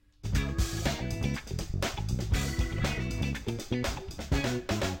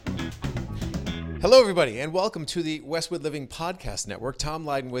Hello, everybody, and welcome to the Westwood Living Podcast Network. Tom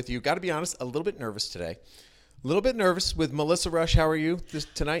Lydon with you. Got to be honest, a little bit nervous today. A little bit nervous with Melissa Rush. How are you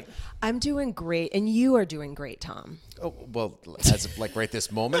tonight? I'm doing great, and you are doing great, Tom. Oh, well, as of like right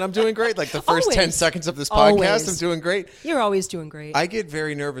this moment, I'm doing great. Like the first Always. 10 seconds of this podcast, Always. I'm doing great. You're always doing great. I get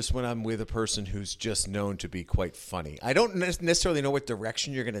very nervous when I'm with a person who's just known to be quite funny. I don't necessarily know what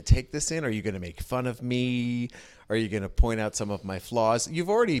direction you're going to take this in. Are you going to make fun of me? Are you going to point out some of my flaws? You've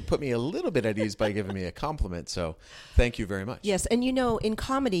already put me a little bit at ease by giving me a compliment, so thank you very much. Yes, and you know, in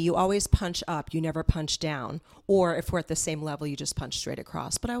comedy, you always punch up. You never punch down. Or if we're at the same level, you just punch straight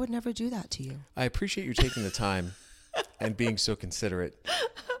across. But I would never do that to you. I appreciate you taking the time and being so considerate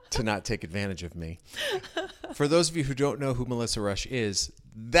to not take advantage of me. For those of you who don't know who Melissa Rush is,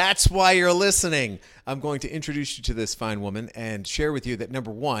 that's why you're listening. I'm going to introduce you to this fine woman and share with you that,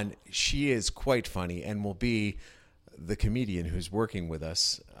 number one, she is quite funny and will be the comedian who's working with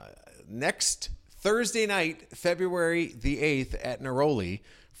us next Thursday night, February the 8th at Neroli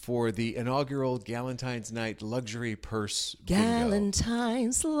for the inaugural Galentine's Night Luxury Purse Bingo.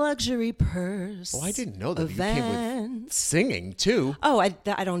 Galentine's Luxury Purse. Oh, I didn't know that. Event. You came with singing, too. Oh, I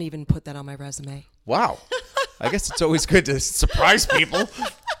don't even put that on my resume. Wow. I guess it's always good to surprise people.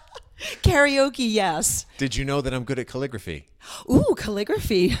 Karaoke, yes. Did you know that I'm good at calligraphy? Ooh,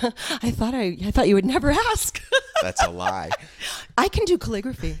 calligraphy. I thought you would never ask. That's a lie. I can do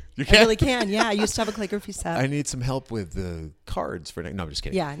calligraphy. You can? I really can. Yeah, I used to have a calligraphy set. I need some help with the cards for next. No, I'm just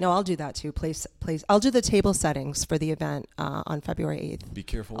kidding. Yeah, no, I'll do that too. Please. I'll do the table settings for the event on February 8th. Be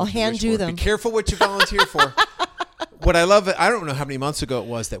careful. I'll what you hand wish do for. them. Be careful what you volunteer for. What I love, I don't know how many months ago it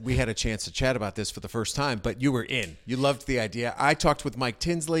was that we had a chance to chat about this for the first time, but you were in. You loved the idea. I talked with Mike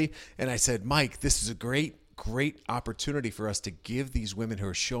Tinsley, and I said, Mike, this is a great opportunity for us to give these women who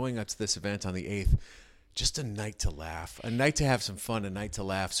are showing up to this event on the 8th just a night to laugh, a night to have some fun, a night to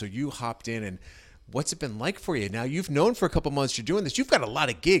laugh. So you hopped in, and what's it been like for you? Now, you've known for a couple months you're doing this. You've got a lot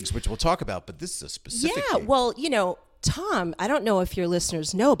of gigs, which we'll talk about, but this is a specific gig. Well, you know, Tom, I don't know if your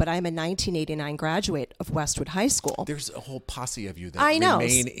listeners know, but I'm a 1989 graduate of Westwood High School. There's a whole posse of you that I know.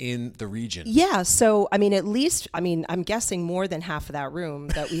 remain in the region. Yeah, so, I'm guessing more than half of that room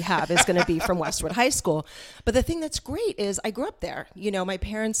that we have is going to be from Westwood High School. But the thing that's great is I grew up there. You know, my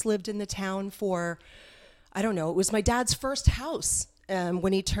parents lived in the town for, I don't know, it was my dad's first house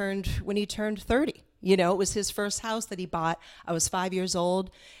when he turned 30. You know, it was his first house that he bought. I was 5 years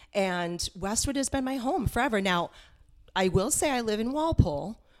old, and Westwood has been my home forever. Now, I will say I live in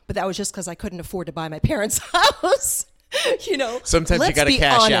Walpole, but that was just because I couldn't afford to buy my parents' house. You know, sometimes you got to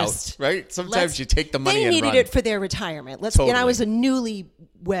cash out, right? Sometimes you take the money and run. They needed it for their retirement. And I was a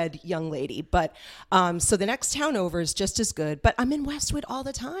newly-wed young lady, but so the next town over is just as good. But I'm in Westwood all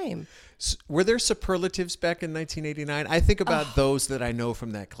the time. Were there superlatives back in 1989? I think about those that I know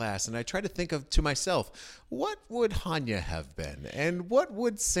from that class, and I try to think of to myself, what would Hanya have been, and what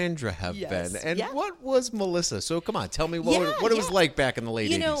would Sandra have been, and what was Melissa? So come on, tell me what it was like back in the late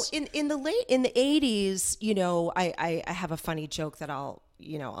 80s. You know, in the 80s, you know, I have a funny joke that I'll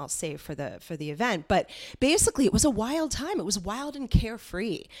save for the event. But basically, it was a wild time. It was wild and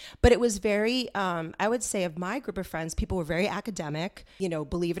carefree. But it was very, I would say, of my group of friends, people were very academic. You know,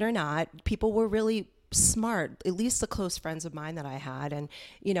 believe it or not, people were really smart, at least the close friends of mine that I had. And,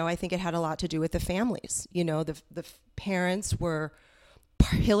 you know, I think it had a lot to do with the families. You know, the parents were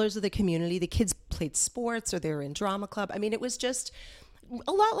pillars of the community. The kids played sports or they were in drama club. I mean, it was just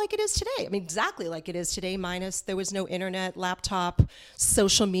a lot like it is today. I mean, exactly like it is today, minus there was no internet, laptop,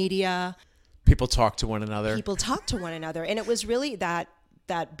 social media. People talk to one another. And it was really that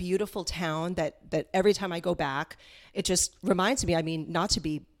beautiful town that every time I go back, it just reminds me, I mean, not to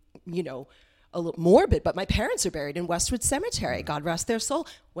be, you know, a little morbid, but my parents are buried in Westwood Cemetery. God rest their soul.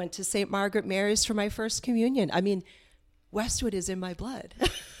 Went to St. Margaret Mary's for my first communion. I mean, Westwood is in my blood.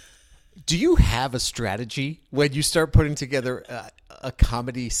 Do you have a strategy when you start putting together a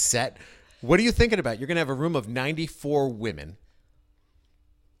comedy set? What are you thinking about? You're going to have a room of 94 women.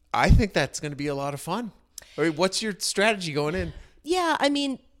 I think that's going to be a lot of fun. I mean, what's your strategy going in? Yeah, I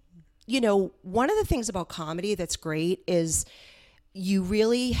mean, you know, one of the things about comedy that's great is you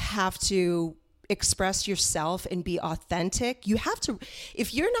really have to express yourself and be authentic. You have to,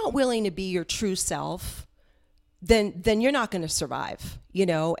 if you're not willing to be your true self, then you're not going to survive, you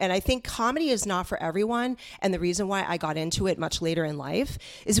know? And I think comedy is not for everyone. And the reason why I got into it much later in life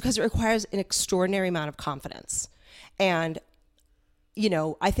is because it requires an extraordinary amount of confidence. And, you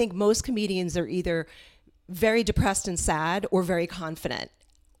know, I think most comedians are either very depressed and sad or very confident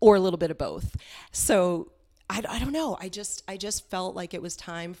or a little bit of both. So I don't know. I just felt like it was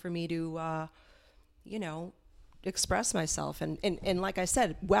time for me to, you know, express myself. And like I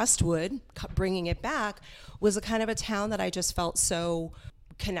said, Westwood, bringing it back, was a kind of a town that I just felt so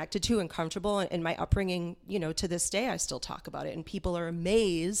connected to and comfortable. And my upbringing, to this day, I still talk about it. And people are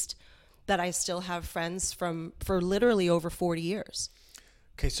amazed that I still have friends for literally over 40 years.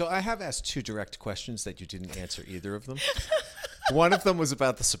 Okay, so I have asked 2 direct questions that you didn't answer either of them. One of them was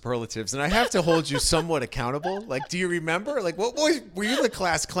about the superlatives, and I have to hold you somewhat accountable. Like, do you remember? Like, were you the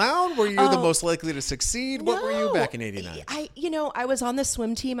class clown? Were you the most likely to succeed? What were you back in '89? I was on the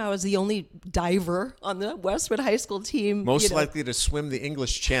swim team. I was the only diver on the Westwood High School team. Most likely to swim the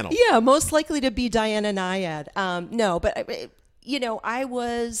English Channel. Yeah, most likely to be Diana Nyad. No, but I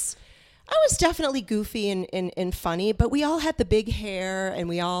was definitely goofy and funny, but we all had the big hair, and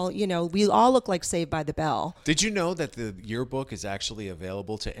we all look like Saved by the Bell. Did you know that the yearbook is actually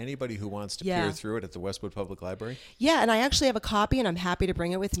available to anybody who wants to peer through it at the Westwood Public Library? Yeah, and I actually have a copy, and I'm happy to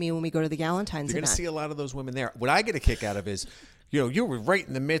bring it with me when we go to the Galentine's You're going to see a lot of those women there. What I get a kick out of is, you were right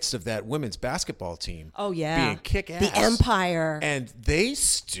in the midst of that women's basketball team. Oh, yeah. Being kick-ass. The Empire. And they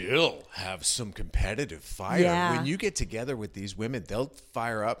still have some competitive fire. Yeah. When you get together with these women, they'll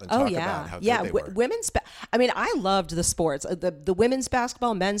fire up and talk about how good they were. I loved the sports. The women's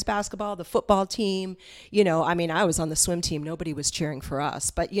basketball, men's basketball, the football team. I was on the swim team. Nobody was cheering for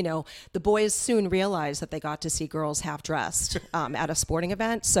us. But, the boys soon realized that they got to see girls half-dressed at a sporting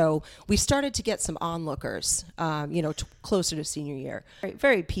event. So we started to get some onlookers, closer to senior year.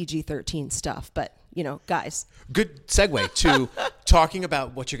 Very PG-13 stuff, but guys. Good segue to talking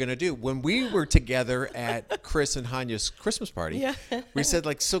about what you're going to do. When we were together at Chris and Hanya's Christmas party, we said,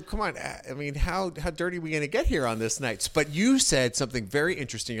 so come on, how dirty are we going to get here on this night? But you said something very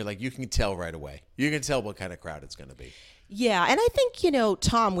interesting. You're like, you can tell right away. You can tell what kind of crowd it's going to be. Yeah, and I think,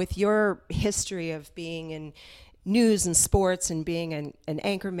 Tom, with your history of being in news and sports and being an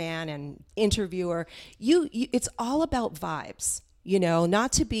anchor man and interviewer, it's all about vibes.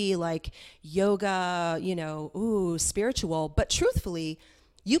 Not to be like yoga, spiritual, but truthfully,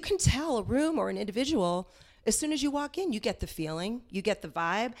 you can tell a room or an individual as soon as you walk in. You get the feeling, you get the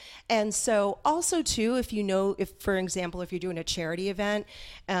vibe. And so also too, if for example, if you're doing a charity event,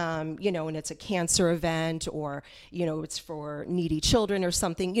 and it's a cancer event, or, it's for needy children or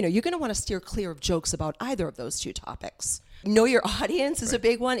something, you're going to want to steer clear of jokes about either of those 2 topics. Know your audience is a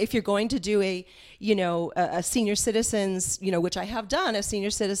big one. If you're going to do a senior citizens, which I have done, a senior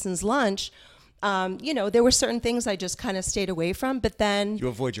citizens lunch, there were certain things I just kind of stayed away from, but then you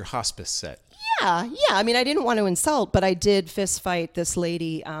avoid your hospice set. Yeah. I didn't want to insult, but I did fist fight this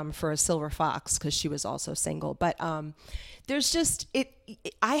lady for a silver fox because she was also single. But there's just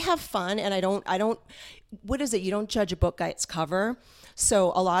I have fun, and I don't. What is it? You don't judge a book by its cover.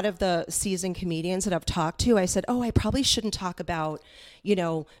 So a lot of the seasoned comedians that I've talked to, I said, I probably shouldn't talk about,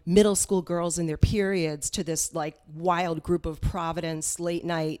 middle school girls in their periods to this like wild group of Providence late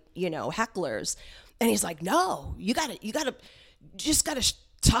night, hecklers. And he's like, no, you gotta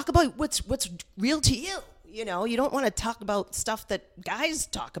talk about what's real to you. You don't want to talk about stuff that guys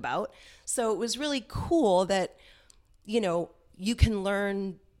talk about. So it was really cool that, you can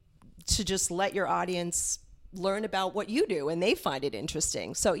learn to just let your audience learn about what you do, and they find it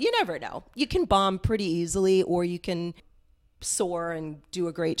interesting. So you never know. You can bomb pretty easily, or you can soar and do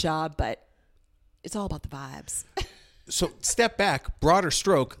a great job, but it's all about the vibes. So step back, broader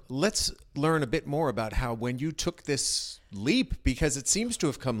stroke. Let's learn a bit more about how when you took this leap, because it seems to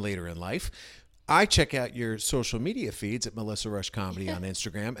have come later in life. I check out your social media feeds at Melissa Rush Comedy on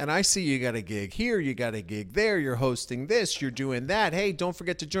Instagram, and I see you got a gig here, you got a gig there, you're hosting this, you're doing that. Hey, don't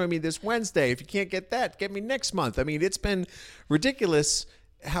forget to join me this Wednesday. If you can't get that, get me next month. It's been ridiculous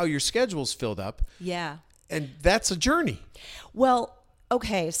how your schedule's filled up. Yeah. And that's a journey. Well,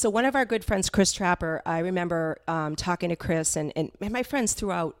 okay, so one of our good friends, Chris Trapper, I remember talking to Chris and my friends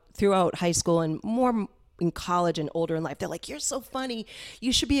throughout high school and more in college and older in life. They're like, you're so funny.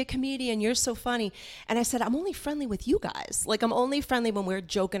 You should be a comedian. You're so funny. And I said, I'm only friendly with you guys. Like, I'm only friendly when we're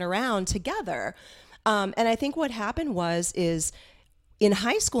joking around together. And I think what happened is in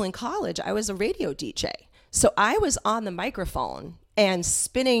high school and college, I was a radio DJ. So I was on the microphone and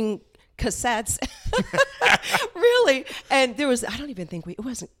spinning cassettes. Really. And there was, I don't even think it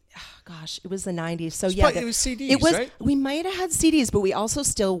wasn't, oh gosh, it was the 90s. So yeah. It was CDs, right? We might have had CDs, but we also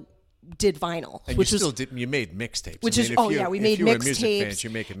still did vinyl, and which you made mixtapes. Which is we made mixtapes.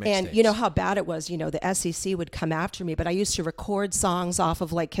 You're making mixtapes. And you know how bad it was. The SEC would come after me, but I used to record songs off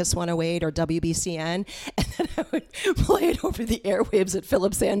of like Kiss 108 or WBCN, and then I would play it over the airwaves at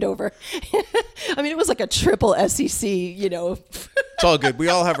Phillips Andover. It was like a triple SEC, It's all good. We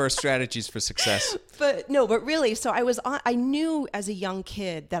all have our strategies for success. But really, so I knew as a young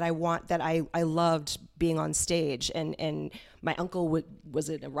kid that I loved being on stage, and my uncle was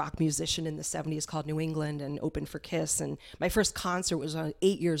a rock musician in the 70s called New England and opened for Kiss. And my first concert was when I was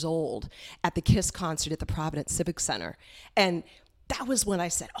 8 years old at the Kiss concert at the Providence Civic Center. And that was when I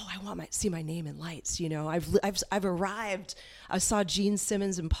said, "Oh, I want see my name in lights." You know, I've arrived. I saw Gene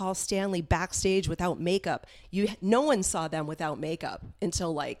Simmons and Paul Stanley backstage without makeup. No one saw them without makeup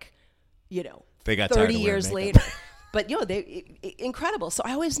until They got 30 tired of years wearing later. makeup. But incredible. So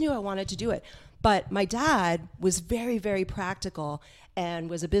I always knew I wanted to do it. But my dad was very, very practical and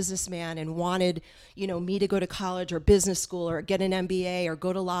was a businessman and wanted, me to go to college or business school or get an MBA or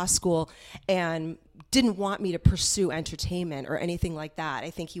go to law school, and didn't want me to pursue entertainment or anything like that.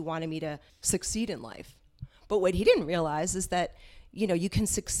 I think he wanted me to succeed in life. But what he didn't realize is that, you can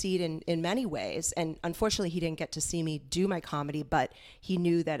succeed in many ways. And unfortunately, he didn't get to see me do my comedy, but he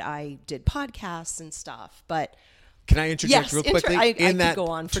knew that I did podcasts and stuff. But can I interject yes, real quickly? I could go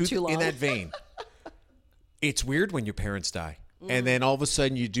on for too long. In that vein, it's weird when your parents die, and then all of a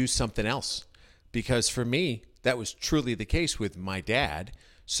sudden you do something else. Because for me, that was truly the case with my dad.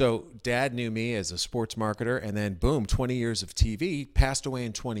 So dad knew me as a sports marketer, and then boom, 20 years of TV, passed away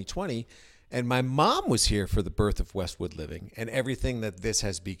in 2020. And my mom was here for the birth of Westwood Living and everything that this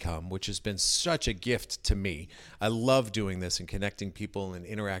has become, which has been such a gift to me. I love doing this and connecting people and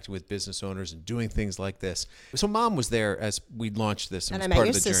interacting with business owners and doing things like this. So mom was there as we launched this and I was met part your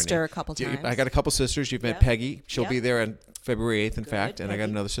of the sister journey. a couple times. I got a couple sisters. You've met Yep. Peggy. She'll Yep. be there on February 8th, in Good, fact. And I got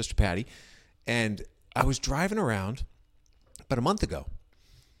Peggy. another sister, Patty. And I was driving around about a month ago.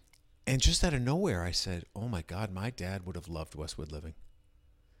 And just out of nowhere, I said, "Oh my God, my dad would have loved Westwood Living."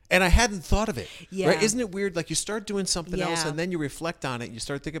 And I hadn't thought of it. Yeah. Right? Isn't it weird? Like you start doing something else Yeah. and then you reflect on it. And you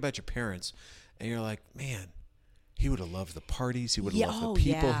start thinking about your parents and you're like, man, he would have loved the parties. He would have Yeah, loved the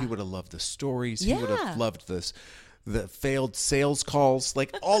people. yeah. He would have loved the stories. He would Yeah. have loved the failed sales calls,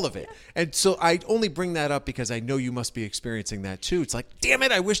 like all of it. And so I only bring that up because I know you must be experiencing that too. It's like, damn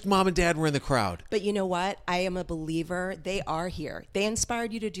it, I wish mom and dad were in the crowd. But you know what? I am a believer. They are here. They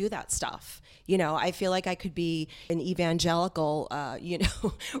inspired you to do that stuff. I feel like I could be an evangelical,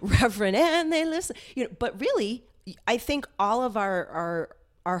 reverend, and they listen. But really, I think all of our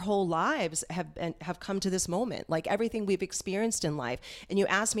whole lives have come to this moment, like everything we've experienced in life. And you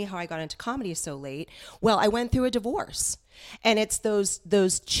asked me how I got into comedy so late. Well, I went through a divorce, and it's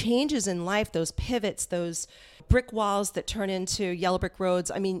those changes in life, those pivots, those brick walls that turn into yellow brick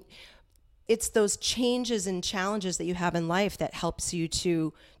roads. I mean, it's those changes and challenges that you have in life that helps you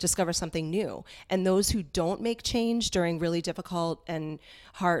to discover something new. And those who don't make change during really difficult and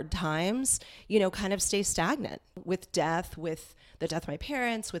hard times, kind of stay stagnant with death, with the death of my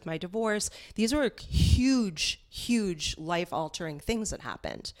parents, with my divorce. These were huge, huge life-altering things that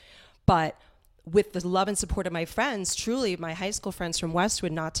happened. But with the love and support of my friends, truly my high school friends from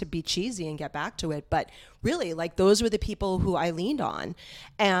Westwood, not to be cheesy and get back to it, but really, like, those were the people who I leaned on,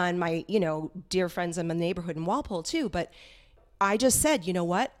 and my, dear friends in my neighborhood in Walpole too. But I just said, you know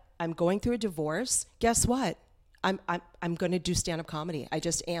what? I'm going through a divorce. Guess what? I'm going to do stand-up comedy. I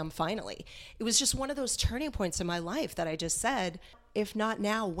just am, finally. It was just one of those turning points in my life that I just said, if not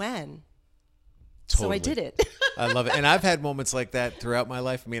now, when? Totally. So I did it. I love it. And I've had moments like that throughout my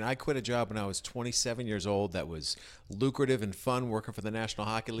life. I mean, I quit a job when I was 27 years old that was lucrative and fun, working for the National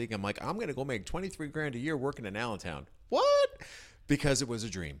Hockey League. I'm like, I'm going to go make 23 grand a year working in Allentown. What? Because it was a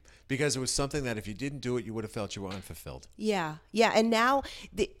dream. Because it was something that if you didn't do it, you would have felt you were unfulfilled. Yeah. And now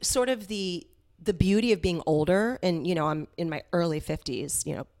the beauty of being older, and I'm in my early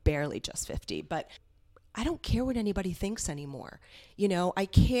 50s, barely just 50, but I don't care what anybody thinks anymore. I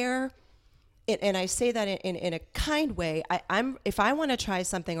care. And I say that in a kind way. If I want to try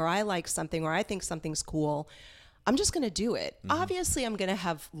something, or I like something, or I think something's cool, I'm just going to do it. Mm-hmm. Obviously, I'm going to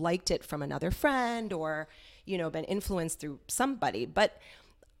have liked it from another friend, or been influenced through somebody. But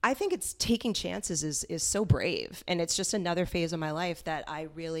I think it's taking chances is so brave, and it's just another phase of my life that I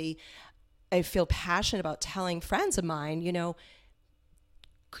feel passionate about telling friends of mine.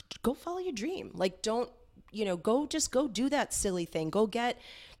 Go follow your dream. Like, don't. Go do that silly thing.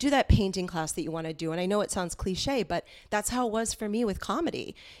 Do that painting class that you want to do. And I know it sounds cliche, but that's how it was for me with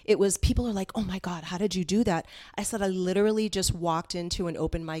comedy. It was, people are like, "Oh my God, how did you do that?" I said, I literally just walked into an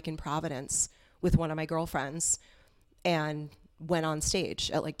open mic in Providence with one of my girlfriends and went on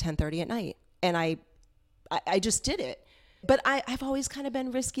stage at like 10:30 at night. And I just did it. But I've always kind of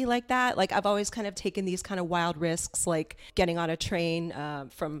been risky like that. Like, I've always kind of taken these kind of wild risks, like getting on a train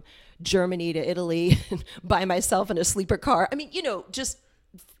from Germany to Italy by myself in a sleeper car. I mean, just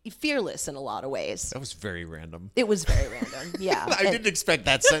fearless in a lot of ways. That was very random. It was very random. Yeah. I didn't expect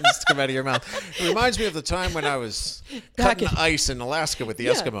that sentence to come out of your mouth. It reminds me of the time when I was cutting ice in Alaska with the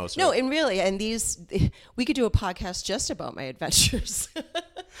Eskimos. No, and really, and we could do a podcast just about my adventures.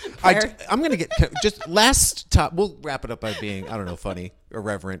 I'm going to get just last top. We'll wrap it up by being, I don't know, funny,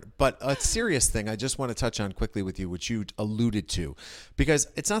 irreverent, but a serious thing I just want to touch on quickly with you, which you alluded to, because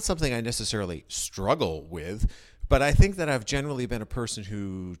it's not something I necessarily struggle with. But I think that I've generally been a person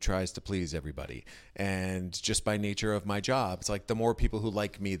who tries to please everybody. And just by nature of my job, it's like the more people who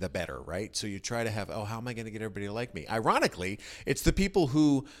like me, the better, right? So you try to have, how am I going to get everybody to like me? Ironically, it's the people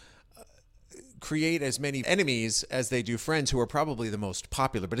who create as many enemies as they do friends who are probably the most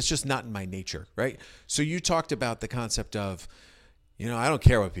popular, but it's just not in my nature, right? So you talked about the concept of, I don't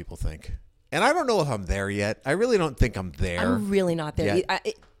care what people think. And I don't know if I'm there yet. I really don't think I'm there. I'm really not there.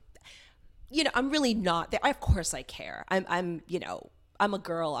 Yet. I'm really not there. Of course I care. I'm a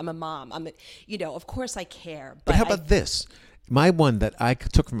girl. I'm a mom. Of course I care. But how about this? My one that I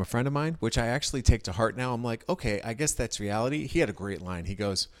took from a friend of mine, which I actually take to heart now. I'm like, okay, I guess that's reality. He had a great line. He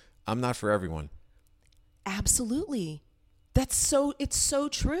goes, I'm not for everyone. Absolutely. It's so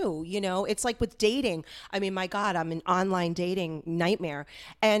true. It's like with dating. I mean, my God, I'm an online dating nightmare,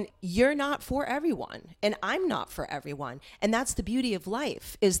 and you're not for everyone, and I'm not for everyone. And that's the beauty of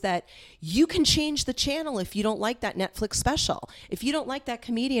life, is that you can change the channel if you don't like that Netflix special. If you don't like that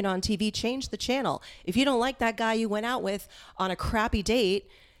comedian on TV, change the channel. If you don't like that guy you went out with on a crappy date,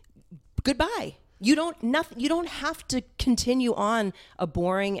 goodbye. You don't have to continue on a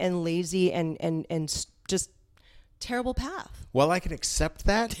boring and lazy and just terrible path. Well, I can accept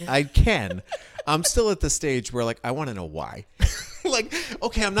that. I can. I'm still at the stage where I want to know why.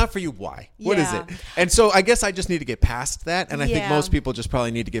 Okay, I'm not for you. Why? What is it? And so I guess I just need to get past that. And I think most people just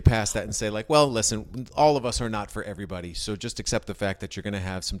probably need to get past that and say well, listen, all of us are not for everybody. So just accept the fact that you're going to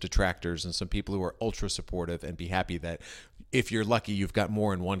have some detractors and some people who are ultra supportive, and be happy that if you're lucky, you've got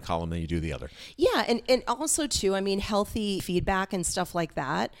more in one column than you do the other. Yeah. And also too, I mean, healthy feedback and stuff like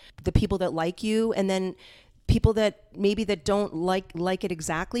that, the people that like you, and then people that maybe that don't like it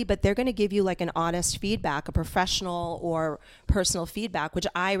exactly, but they're going to give you an honest feedback, a professional or personal feedback, which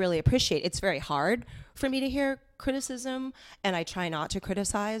I really appreciate. It's very hard for me to hear criticism, and I try not to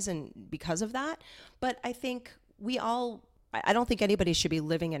criticize, and because of that. But I think I don't think anybody should be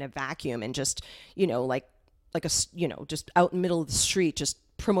living in a vacuum and just, just out in the middle of the street, just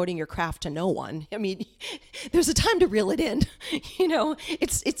promoting your craft to no one. I mean, there's a time to reel it in.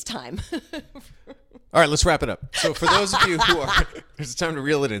 It's time. All right, let's wrap it up. So for those of you who are, there's a time to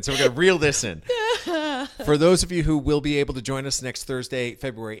reel it in. So we're going to reel this in. For those of you who will be able to join us next Thursday,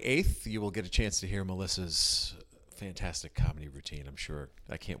 February 8th, you will get a chance to hear Melissa's fantastic comedy routine, I'm sure.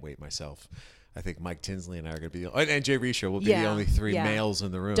 I can't wait myself. I think Mike Tinsley and I are going to be, and Jay Risha will be the only three males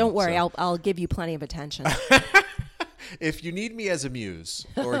in the room. Don't worry, so. I'll give you plenty of attention. If you need me as a muse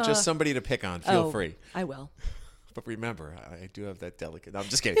or just somebody to pick on, feel free. I will. But remember, I do have that delicate... No, I'm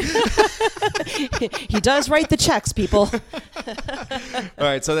just kidding. He does write the checks, people. All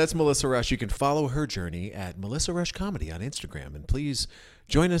right, so that's Melissa Rush. You can follow her journey at Melissa Rush Comedy on Instagram. And please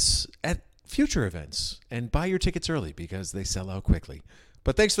join us at future events and buy your tickets early because they sell out quickly.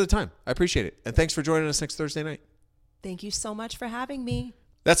 But thanks for the time. I appreciate it. And thanks for joining us next Thursday night. Thank you so much for having me.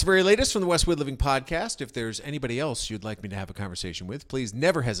 That's the very latest from the Westwood Living Podcast. If there's anybody else you'd like me to have a conversation with, please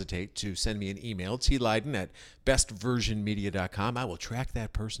never hesitate to send me an email, tleiden@bestversionmedia.com. I will track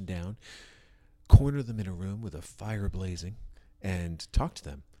that person down, corner them in a room with a fire blazing, and talk to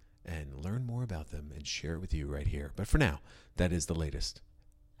them and learn more about them and share it with you right here. But for now, that is the latest.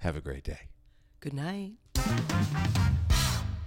 Have a great day. Good night.